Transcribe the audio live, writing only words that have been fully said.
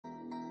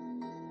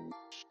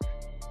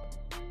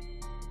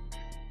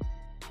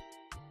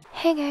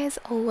Hey guys,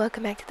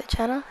 welcome back to the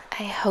channel.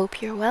 I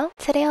hope you're well.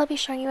 Today I'll be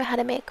showing you how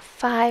to make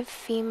 5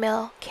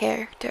 female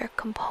character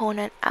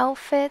component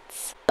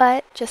outfits,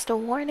 but just a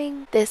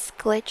warning, this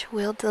glitch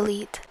will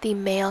delete the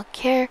male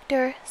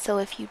character, so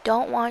if you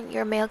don't want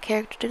your male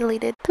character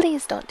deleted,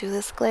 please don't do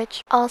this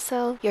glitch.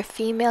 Also, your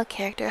female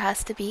character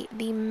has to be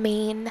the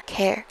main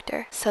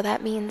character, so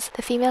that means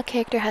the female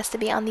character has to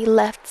be on the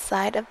left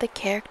side of the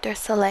character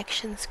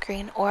selection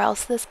screen, or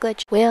else this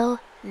glitch will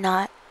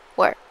not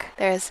work.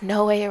 There is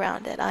no way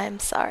around it. I am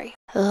sorry.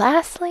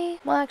 Lastly,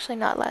 well actually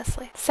not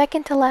lastly,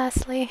 second to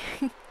lastly,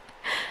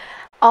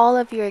 all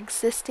of your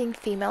existing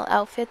female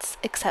outfits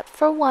except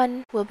for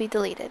one will be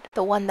deleted.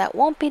 The one that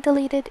won't be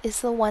deleted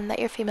is the one that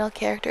your female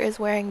character is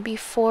wearing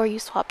before you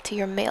swap to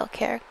your male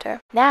character.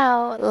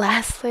 Now,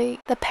 lastly,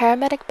 the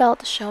paramedic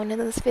belt shown in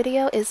this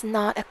video is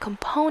not a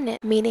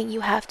component, meaning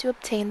you have to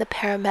obtain the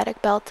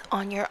paramedic belt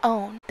on your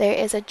own. There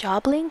is a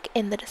job link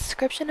in the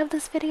description of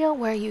this video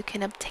where you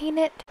can obtain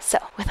it. So,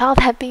 with all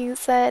that being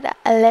said,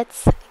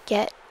 let's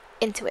get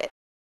into it.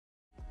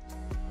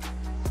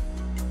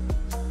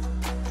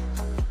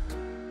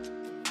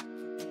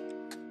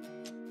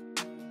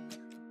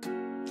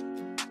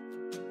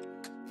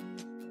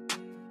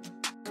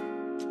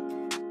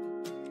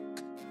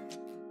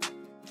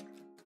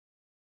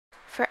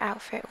 For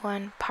outfit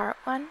 1, part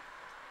 1,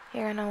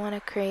 you're going to want to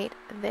create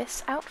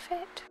this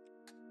outfit.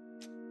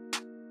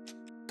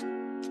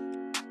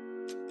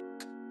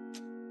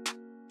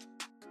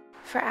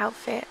 For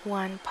outfit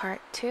 1,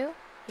 part 2,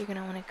 you're going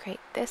to want to create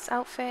this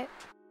outfit.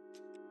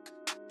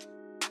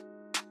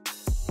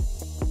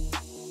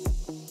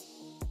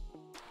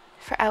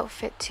 For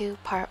outfit 2,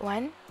 part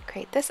 1,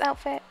 create this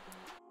outfit.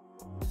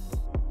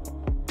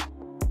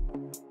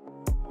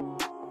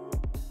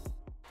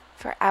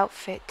 For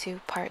outfit 2,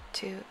 part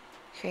 2,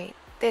 create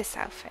this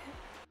outfit.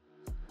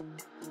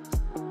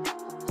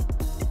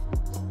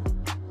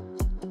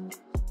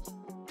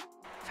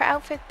 For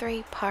outfit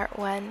 3, part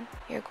 1,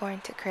 you're going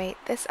to create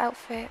this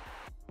outfit.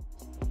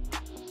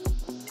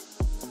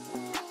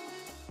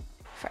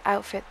 For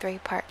outfit 3,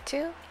 part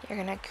 2,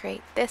 you're going to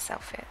create this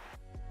outfit.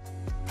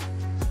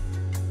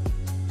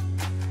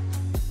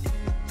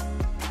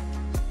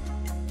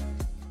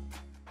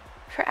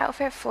 For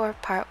outfit 4,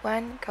 part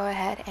 1, go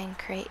ahead and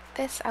create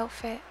this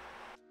outfit.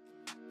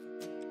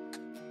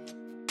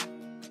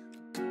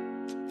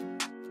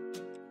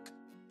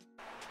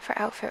 For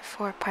outfit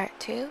 4, part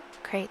 2,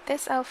 create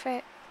this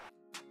outfit.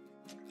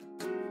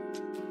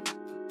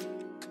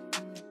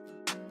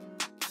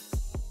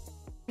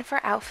 And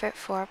for outfit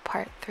 4,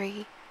 part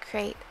 3,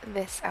 create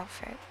this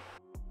outfit.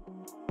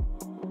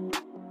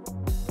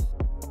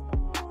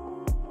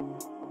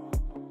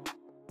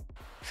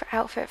 For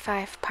outfit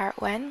 5,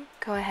 part 1,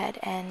 go ahead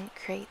and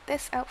create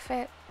this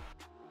outfit.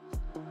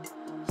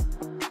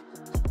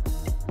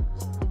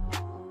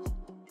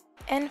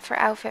 And for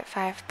outfit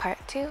 5, part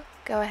 2,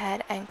 go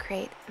ahead and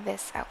create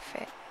this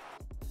outfit.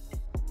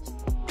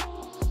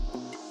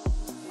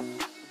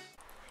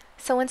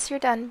 So once you're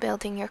done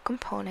building your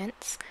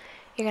components,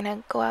 you're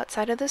going to go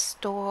outside of the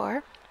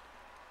store,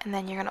 and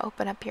then you're going to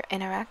open up your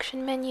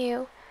interaction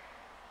menu,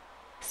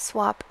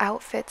 swap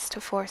outfits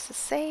to force a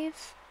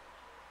save.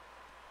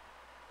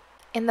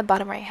 In the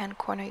bottom right hand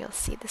corner you'll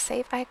see the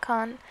save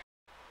icon,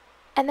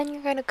 and then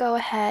you're going to go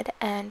ahead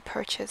and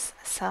purchase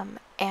some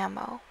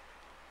ammo.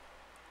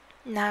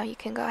 Now you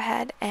can go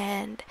ahead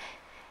and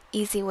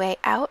easy way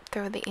out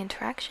through the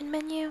interaction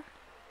menu,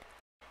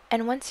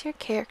 and once your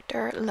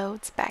character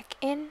loads back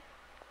in,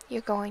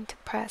 you're going to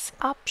press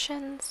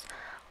options,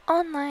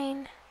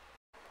 online,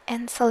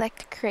 and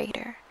select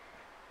creator.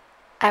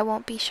 I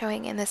won't be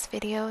showing in this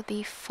video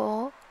the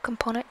full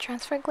component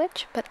transfer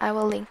glitch, but I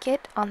will link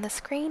it on the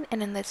screen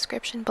and in the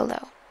description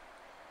below.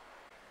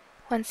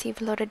 Once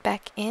you've loaded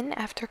back in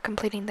after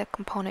completing the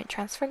component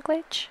transfer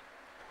glitch,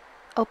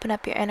 open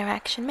up your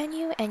interaction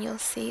menu and you'll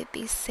see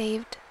these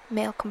saved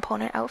male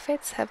component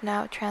outfits have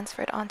now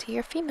transferred onto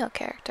your female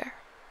character.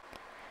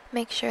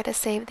 Make sure to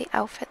save the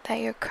outfit that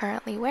you're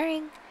currently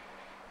wearing,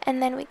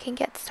 and then we can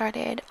get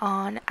started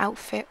on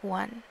outfit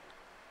 1.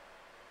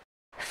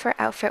 For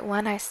outfit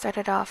 1, I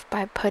started off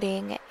by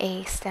putting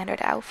a standard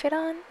outfit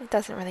on. It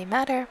doesn't really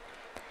matter,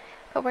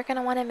 but we're going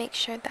to want to make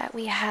sure that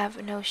we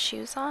have no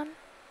shoes on.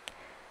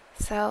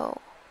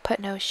 So put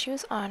no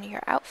shoes on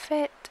your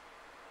outfit.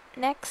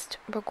 Next,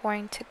 we're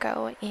going to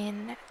go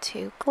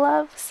into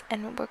gloves,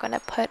 and we're going to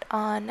put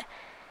on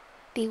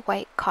the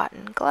white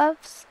cotton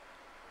gloves.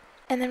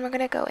 And then we're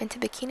going to go into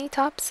bikini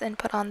tops and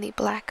put on the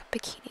black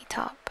bikini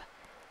top.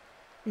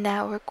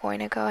 Now we're going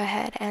to go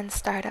ahead and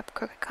start up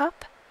Crooked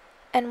Cop.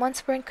 And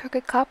once we're in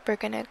Crooked Cop, we're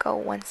going to go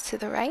once to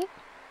the right,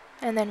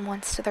 and then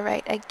once to the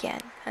right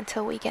again,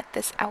 until we get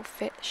this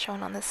outfit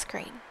shown on the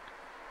screen.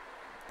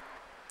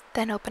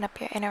 Then open up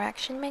your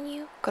interaction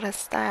menu, go to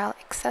Style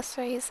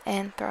Accessories,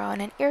 and throw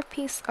on an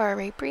earpiece or a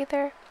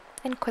rebreather,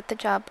 and quit the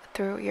job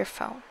through your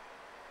phone.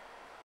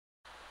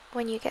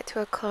 When you get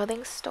to a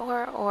clothing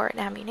store or an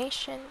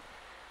ammunition,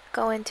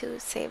 go into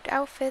Saved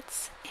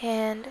Outfits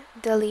and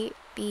delete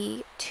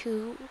the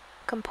 2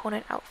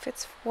 component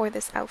outfits for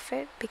this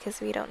outfit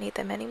because we don't need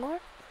them anymore.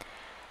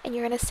 And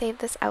you're going to save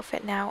this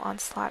outfit now on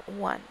slot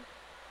 1.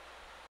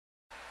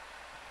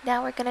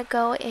 Now we're going to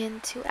go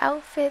into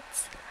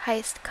outfits,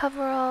 heist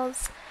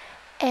coveralls,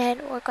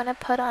 and we're going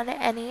to put on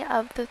any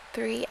of the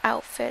 3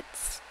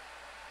 outfits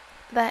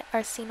that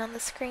are seen on the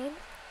screen.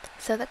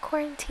 So the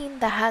quarantine,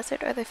 the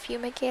hazard, or the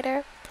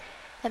fumigator.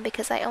 And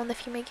because I own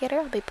the fumigator,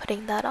 I'll be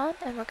putting that on,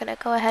 and we're going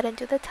to go ahead and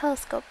do the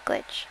telescope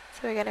glitch.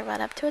 So we're going to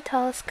run up to a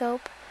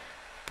telescope,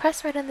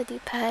 press right on the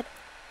D-pad,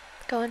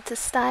 go into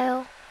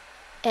style,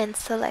 and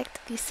select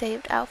the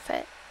saved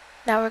outfit.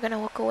 Now we're going to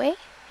walk away,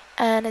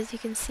 and as you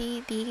can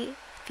see, the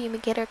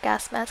fumigator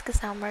gas mask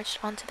is now merged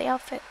onto the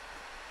outfit.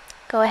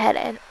 Go ahead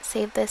and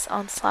save this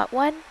on slot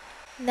 1.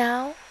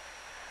 Now,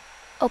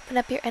 open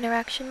up your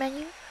interaction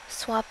menu,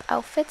 swap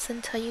outfits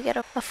until you get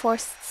a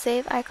forced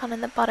save icon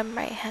in the bottom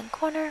right hand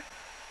corner,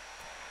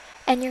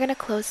 and you're going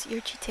to close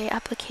your GTA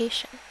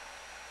application.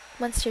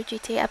 Once your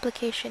GTA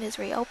application is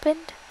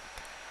reopened,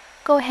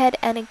 go ahead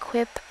and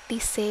equip the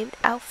saved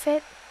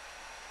outfit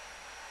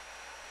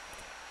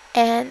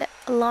and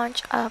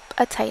launch up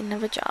a Titan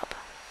of a job.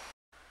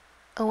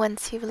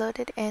 Once you've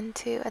loaded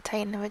into a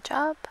Titan of a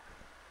job,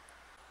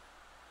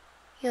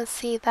 you'll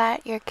see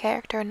that your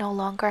character no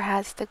longer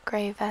has the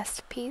gray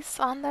vest piece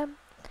on them,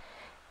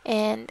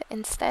 and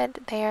instead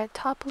they are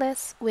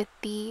topless with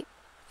the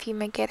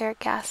fumigator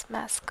gas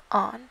mask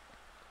on.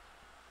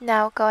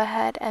 Now go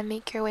ahead and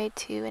make your way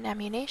to an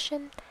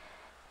ammunition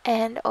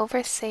and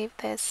oversave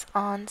this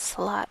on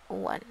slot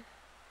 1.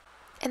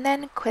 And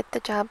then quit the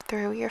job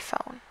through your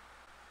phone.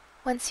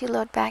 Once you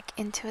load back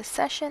into a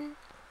session,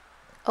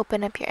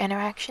 open up your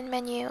interaction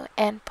menu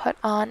and put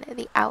on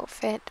the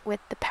outfit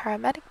with the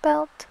paramedic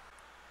belt.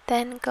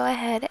 Then go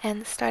ahead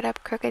and start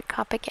up Crooked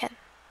Cop again.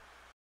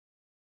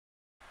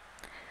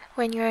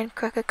 When you're in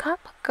Crooked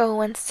Cop, go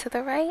once to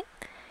the right,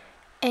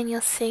 and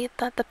you'll see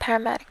that the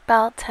paramedic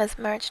belt has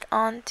merged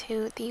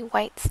onto the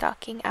white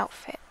stocking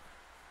outfit.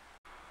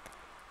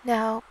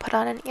 Now put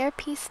on an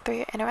earpiece through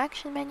your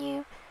interaction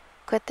menu,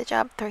 quit the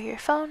job through your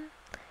phone,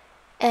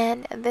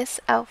 and this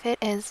outfit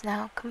is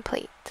now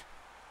complete.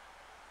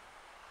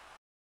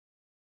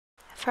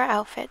 For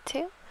outfit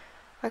 2,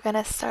 we're going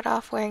to start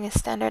off wearing a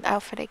standard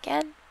outfit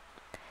again,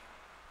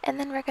 and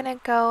then we're going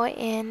to go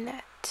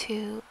in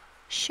to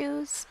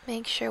shoes,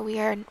 make sure we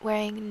are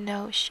wearing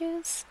no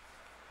shoes.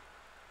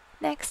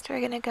 Next, we're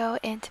going to go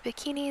into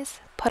bikinis,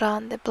 put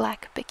on the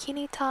black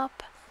bikini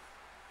top,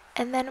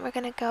 and then we're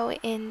going to go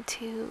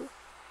into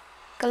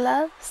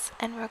gloves,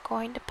 and we're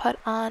going to put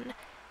on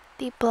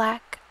the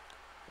black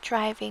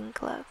driving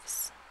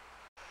gloves.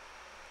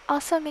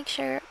 Also make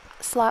sure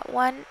slot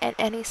 1 and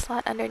any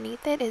slot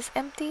underneath it is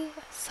empty,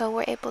 so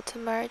we're able to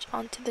merge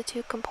onto the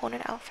 2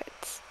 component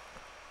outfits.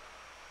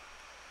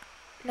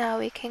 Now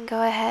we can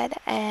go ahead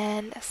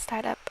and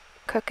start up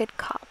Crooked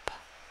Cop.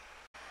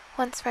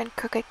 Once we're in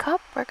Crooked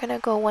Cop, we're going to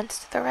go once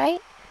to the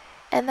right,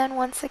 and then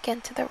once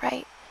again to the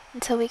right,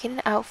 until we get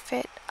an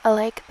outfit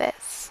like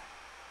this.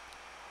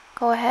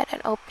 Go ahead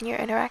and open your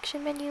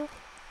interaction menu,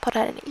 put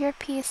on an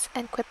earpiece,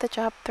 and quit the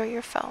job through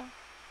your phone.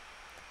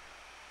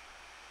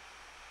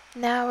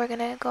 Now we're going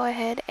to go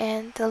ahead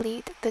and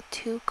delete the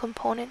 2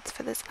 components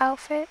for this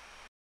outfit.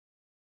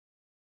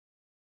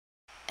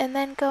 And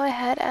then go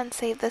ahead and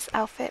save this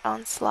outfit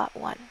on slot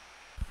 1.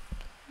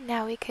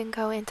 Now we can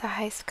go into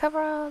heist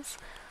coveralls,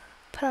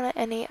 put on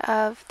any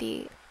of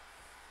the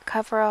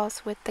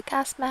coveralls with the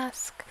gas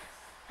mask.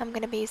 I'm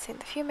going to be using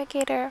the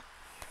fumigator.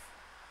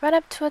 Run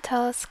up to a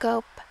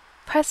telescope,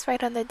 press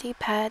right on the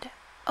D-pad,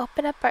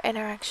 open up our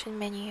interaction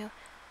menu,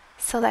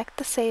 select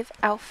the save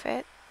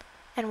outfit,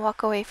 and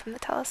walk away from the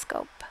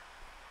telescope.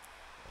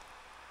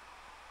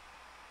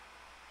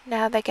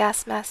 Now the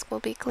gas mask will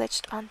be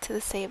glitched onto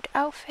the saved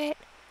outfit.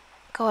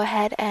 Go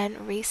ahead and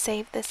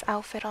resave this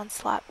outfit on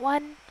slot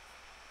 1.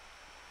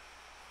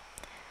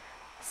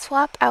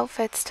 Swap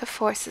outfits to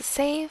force a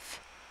save,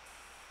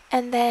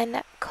 and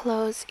then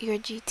close your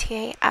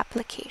GTA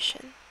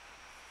application.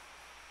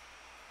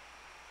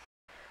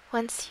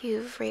 Once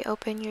you've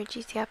reopened your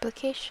GTA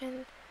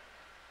application,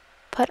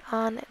 put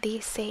on the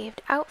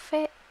saved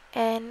outfit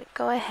and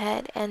go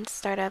ahead and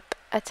start up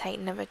a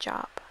Titan of a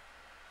job.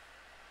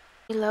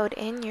 When you load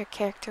in, your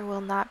character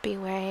will not be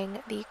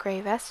wearing the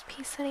gray vest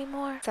piece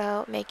anymore,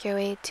 so make your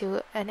way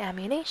to an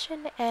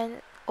ammunition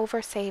and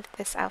oversave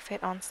this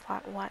outfit on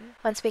slot 1.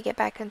 Once we get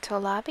back into a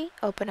lobby,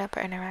 open up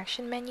our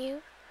interaction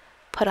menu,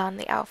 put on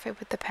the outfit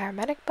with the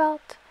paramedic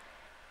belt,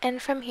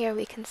 and from here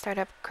we can start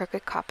up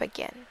Crooked Cop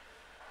again.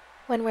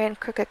 When we're in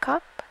Crooked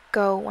Cop,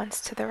 go once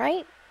to the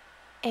right,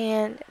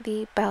 and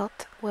the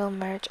belt will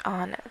merge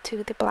on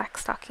to the black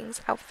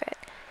stockings outfit.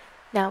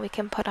 Now we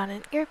can put on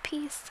an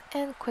earpiece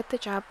and quit the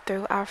job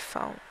through our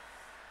phone.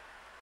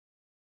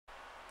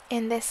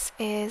 And this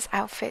is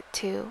outfit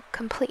 2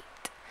 complete.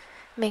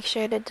 Make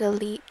sure to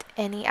delete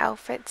any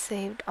outfit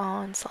saved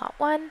on slot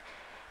 1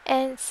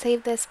 and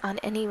save this on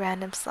any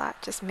random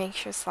slot. Just make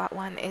sure slot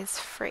 1 is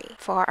free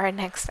for our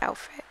next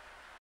outfit.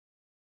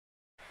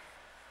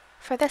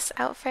 For this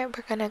outfit,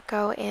 we're going to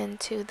go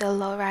into the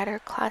Lowrider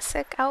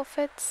Classic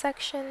Outfits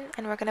section,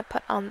 and we're going to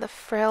put on the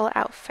frill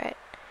outfit.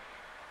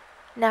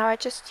 Now I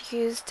just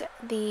used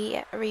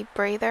the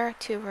rebreather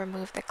to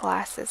remove the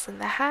glasses and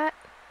the hat,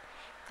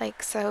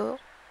 like so.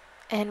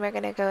 And we're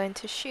going to go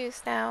into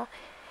shoes now,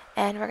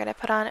 and we're going to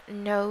put on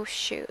no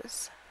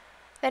shoes.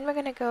 Then we're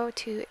going to go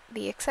to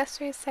the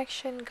accessories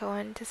section, go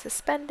into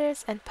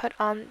suspenders, and put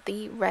on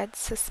the red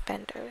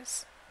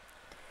suspenders.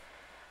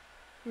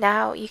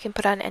 Now you can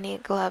put on any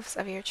gloves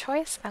of your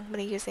choice. I'm going to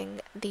be using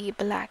the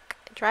black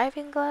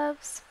driving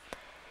gloves.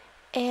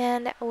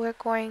 And we're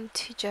going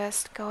to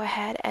just go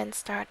ahead and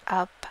start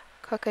up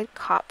Crooked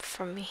Cop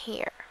from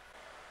here.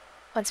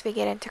 Once we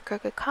get into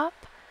Crooked Cop,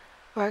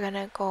 we're going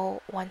to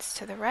go once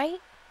to the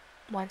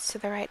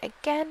right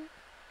again,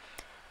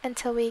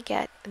 until we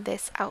get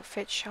this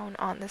outfit shown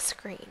on the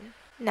screen.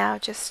 Now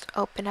just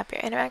open up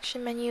your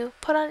interaction menu,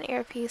 put on an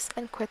earpiece,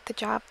 and quit the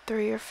job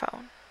through your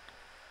phone.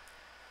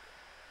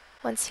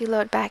 Once you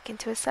load back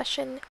into a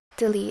session,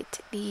 delete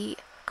the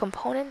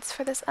components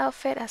for this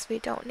outfit as we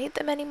don't need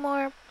them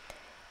anymore,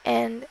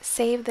 and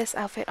save this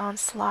outfit on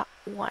slot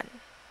 1.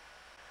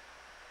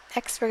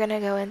 Next, we're going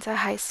to go into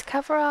heist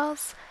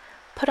coveralls.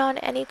 Put on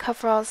any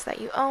coveralls that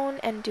you own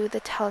and do the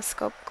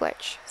telescope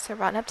glitch. So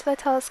run up to the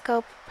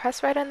telescope,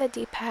 press right on the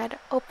D-pad,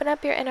 open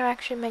up your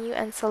interaction menu,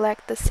 and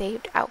select the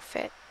saved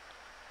outfit.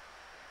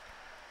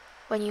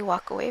 When you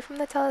walk away from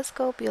the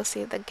telescope, you'll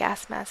see the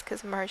gas mask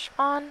is merged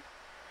on.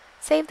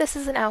 Save this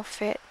as an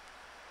outfit,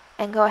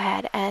 and go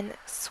ahead and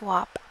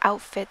swap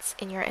outfits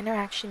in your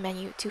interaction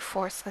menu to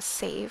force a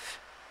save.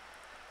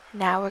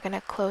 Now we're going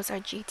to close our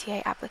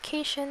GTA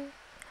application,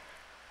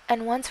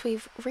 and once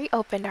we've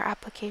reopened our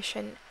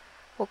application,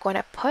 we're going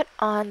to put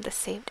on the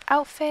saved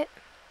outfit,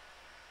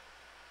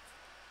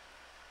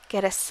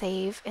 get a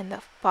save in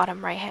the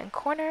bottom right hand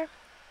corner,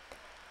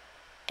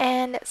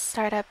 and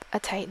start up a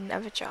Titan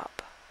of a job.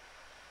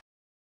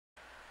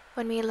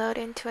 When we load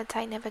into a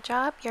Titan of a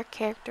job, your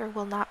character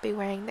will not be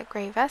wearing the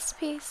gray vest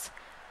piece,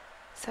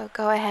 so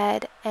go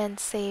ahead and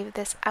save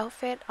this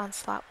outfit on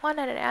slot 1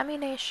 at an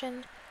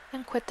ammunition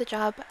and quit the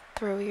job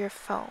through your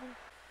phone.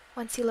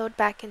 Once you load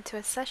back into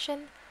a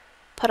session,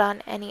 put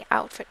on any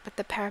outfit with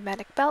the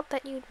paramedic belt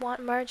that you'd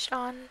want merged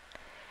on,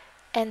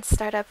 and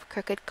start up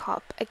Crooked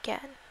Cop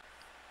again.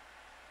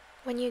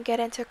 When you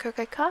get into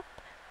Crooked Cop,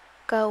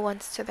 go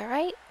once to the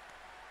right,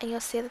 and you'll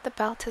see that the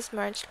belt has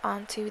merged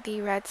onto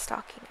the red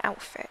stocking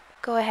outfit.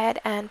 Go ahead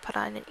and put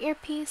on an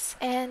earpiece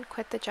and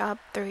quit the job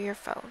through your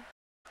phone.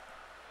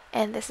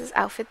 And this is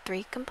outfit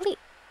 3 complete.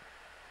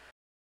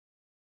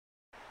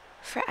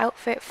 For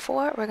outfit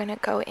 4, we're going to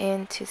go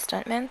into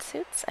stuntman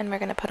suits, and we're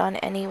going to put on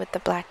any with the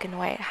black and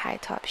white high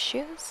top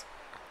shoes.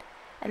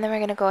 And then we're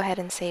going to go ahead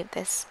and save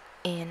this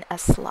in a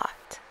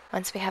slot.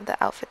 Once we have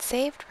the outfit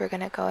saved, we're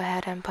going to go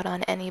ahead and put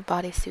on any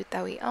bodysuit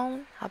that we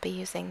own. I'll be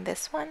using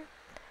this one.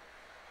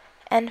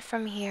 And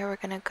from here, we're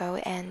going to go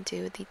and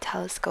do the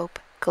telescope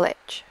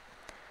glitch.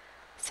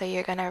 So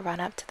you're going to run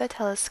up to the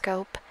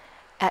telescope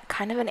at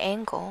kind of an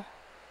angle,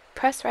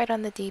 press right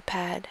on the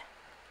D-pad,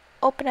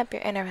 open up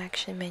your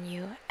interaction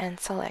menu, and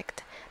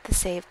select the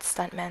saved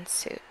stuntman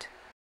suit.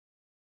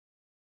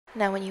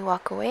 Now when you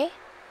walk away,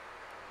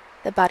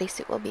 the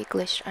bodysuit will be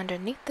glitched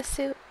underneath the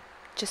suit.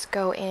 Just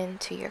go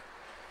into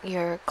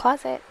your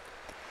closet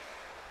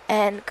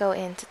and go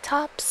into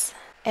tops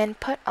and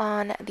put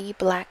on the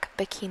black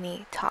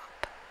bikini top.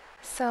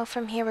 So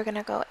from here we're going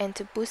to go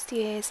into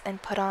bustiers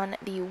and put on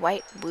the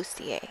white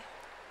bustier.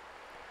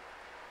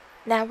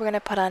 Now we're going to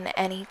put on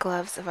any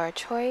gloves of our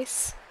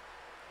choice.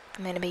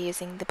 I'm going to be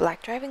using the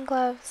black driving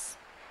gloves,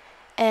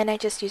 and I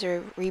just use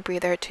a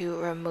rebreather to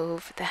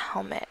remove the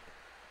helmet.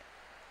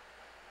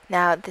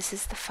 Now this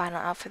is the final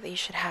outfit that you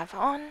should have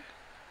on,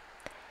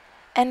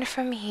 and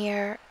from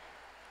here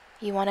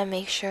you want to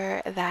make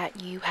sure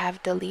that you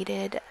have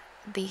deleted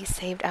the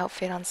saved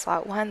outfit on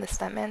slot 1, the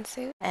stuntman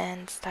suit,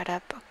 and start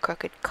up a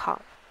Crooked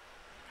Cop.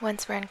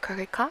 Once we're in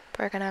Crooked Cop,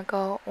 we're going to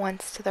go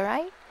once to the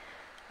right,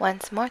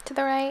 once more to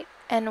the right,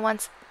 and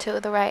once to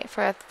the right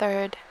for a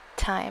third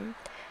time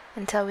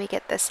until we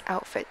get this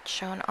outfit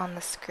shown on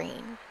the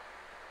screen.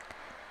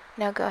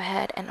 Now go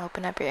ahead and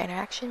open up your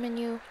interaction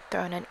menu,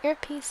 throw in an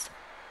earpiece,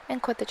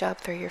 and quit the job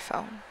through your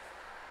phone.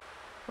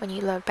 When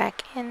you load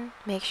back in,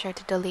 make sure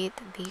to delete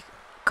the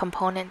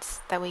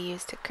components that we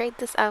used to create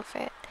this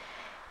outfit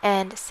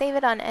and save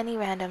it on any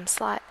random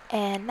slot.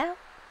 And now,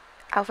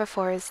 outfit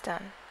 4 is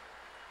done.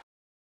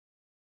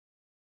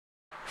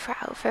 For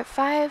outfit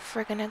 5,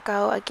 we're going to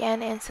go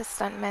again into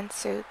stuntman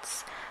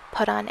suits,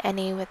 put on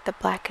any with the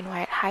black and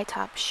white high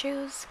top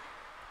shoes,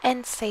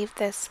 and save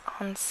this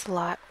on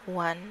slot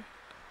 1.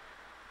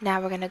 Now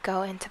we're going to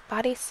go into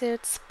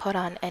bodysuits, put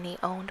on any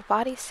owned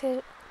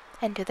bodysuit,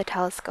 and do the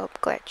telescope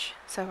glitch.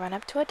 So run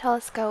up to a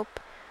telescope,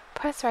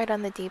 press right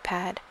on the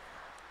D-pad,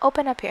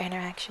 open up your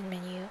interaction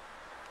menu,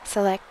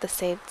 select the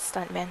saved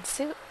stuntman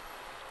suit,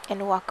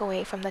 and walk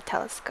away from the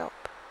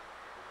telescope.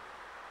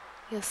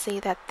 You'll see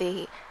that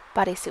the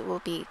bodysuit will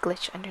be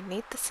glitched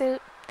underneath the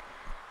suit.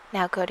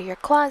 Now go to your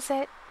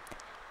closet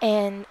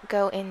and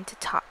go into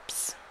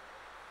tops.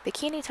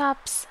 bikini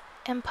tops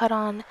and put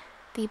on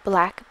the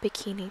black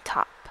bikini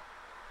top.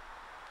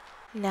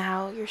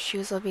 Now your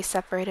shoes will be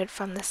separated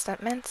from the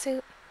stuntman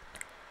suit.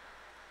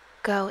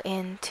 Go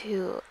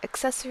into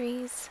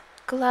accessories,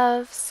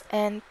 gloves,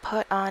 and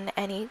put on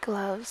any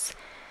gloves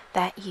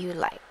that you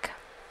like.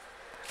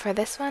 For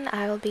this one,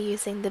 I will be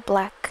using the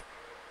black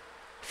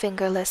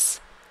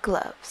fingerless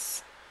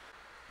gloves.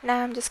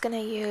 Now I'm just going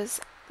to use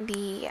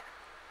the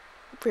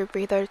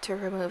rebreather to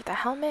remove the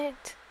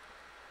helmet.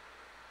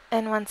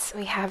 And once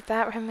we have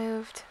that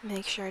removed,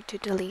 make sure to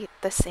delete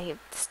the saved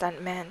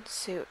stuntman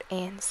suit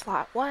in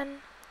slot 1.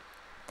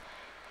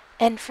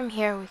 And from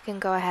here we can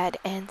go ahead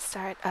and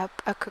start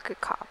up a crooked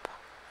cop.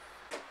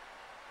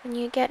 When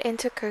you get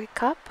into crooked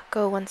cop,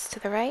 go once to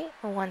the right,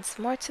 once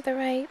more to the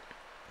right,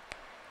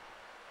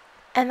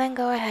 and then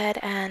go ahead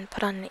and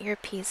put on an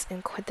earpiece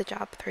and quit the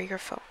job through your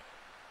phone.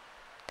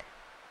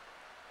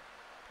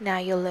 Now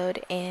you'll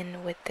load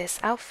in with this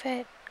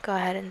outfit. Go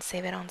ahead and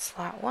save it on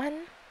slot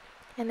 1,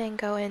 and then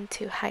go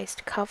into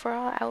heist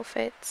coverall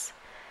outfits,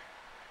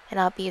 and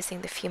I'll be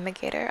using the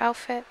fumigator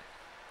outfit.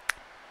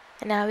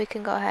 And now we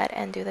can go ahead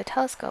and do the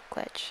telescope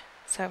glitch.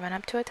 So run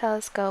up to a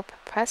telescope,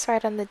 press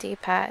right on the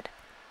D-pad,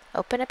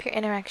 open up your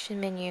interaction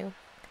menu,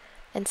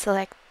 and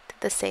select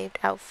the saved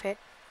outfit.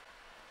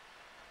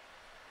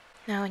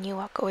 Now when you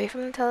walk away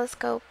from the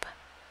telescope,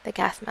 the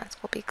gas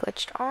mask will be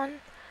glitched on.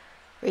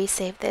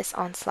 Resave this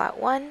on slot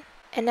 1,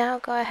 and now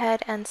go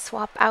ahead and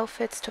swap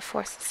outfits to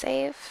force a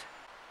save.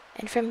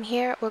 And from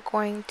here, we're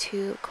going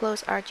to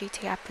close our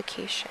GT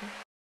application.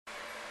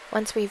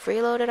 Once we've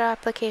reloaded our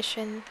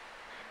application,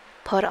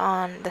 put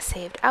on the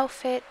saved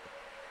outfit,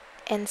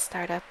 and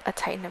start up a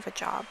Titan of a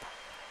job.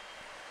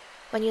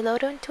 When you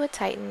load into a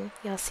Titan,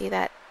 you'll see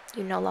that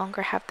you no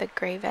longer have the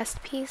gray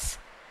vest piece.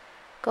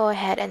 Go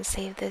ahead and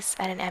save this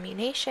at an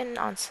ammunition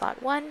on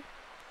slot 1,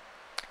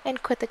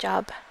 and quit the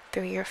job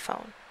through your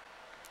phone.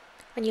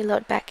 When you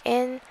load back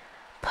in,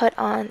 put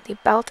on the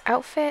belt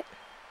outfit,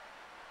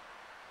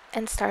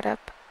 and start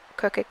up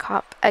Crooked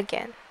Cop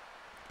again.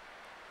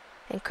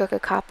 In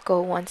Crooked Cop,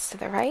 go once to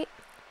the right,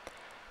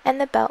 and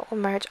the belt will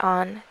merge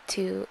on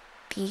to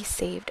the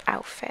saved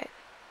outfit.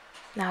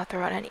 Now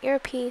throw on an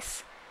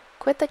earpiece,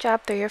 quit the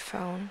job through your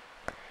phone,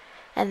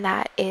 and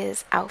that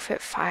is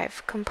outfit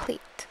 5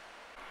 complete.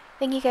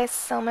 Thank you guys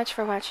so much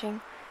for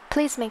watching.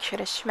 Please make sure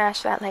to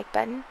smash that like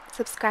button,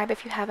 subscribe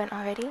if you haven't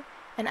already,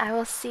 and I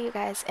will see you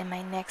guys in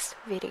my next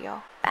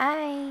video.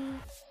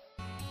 Bye!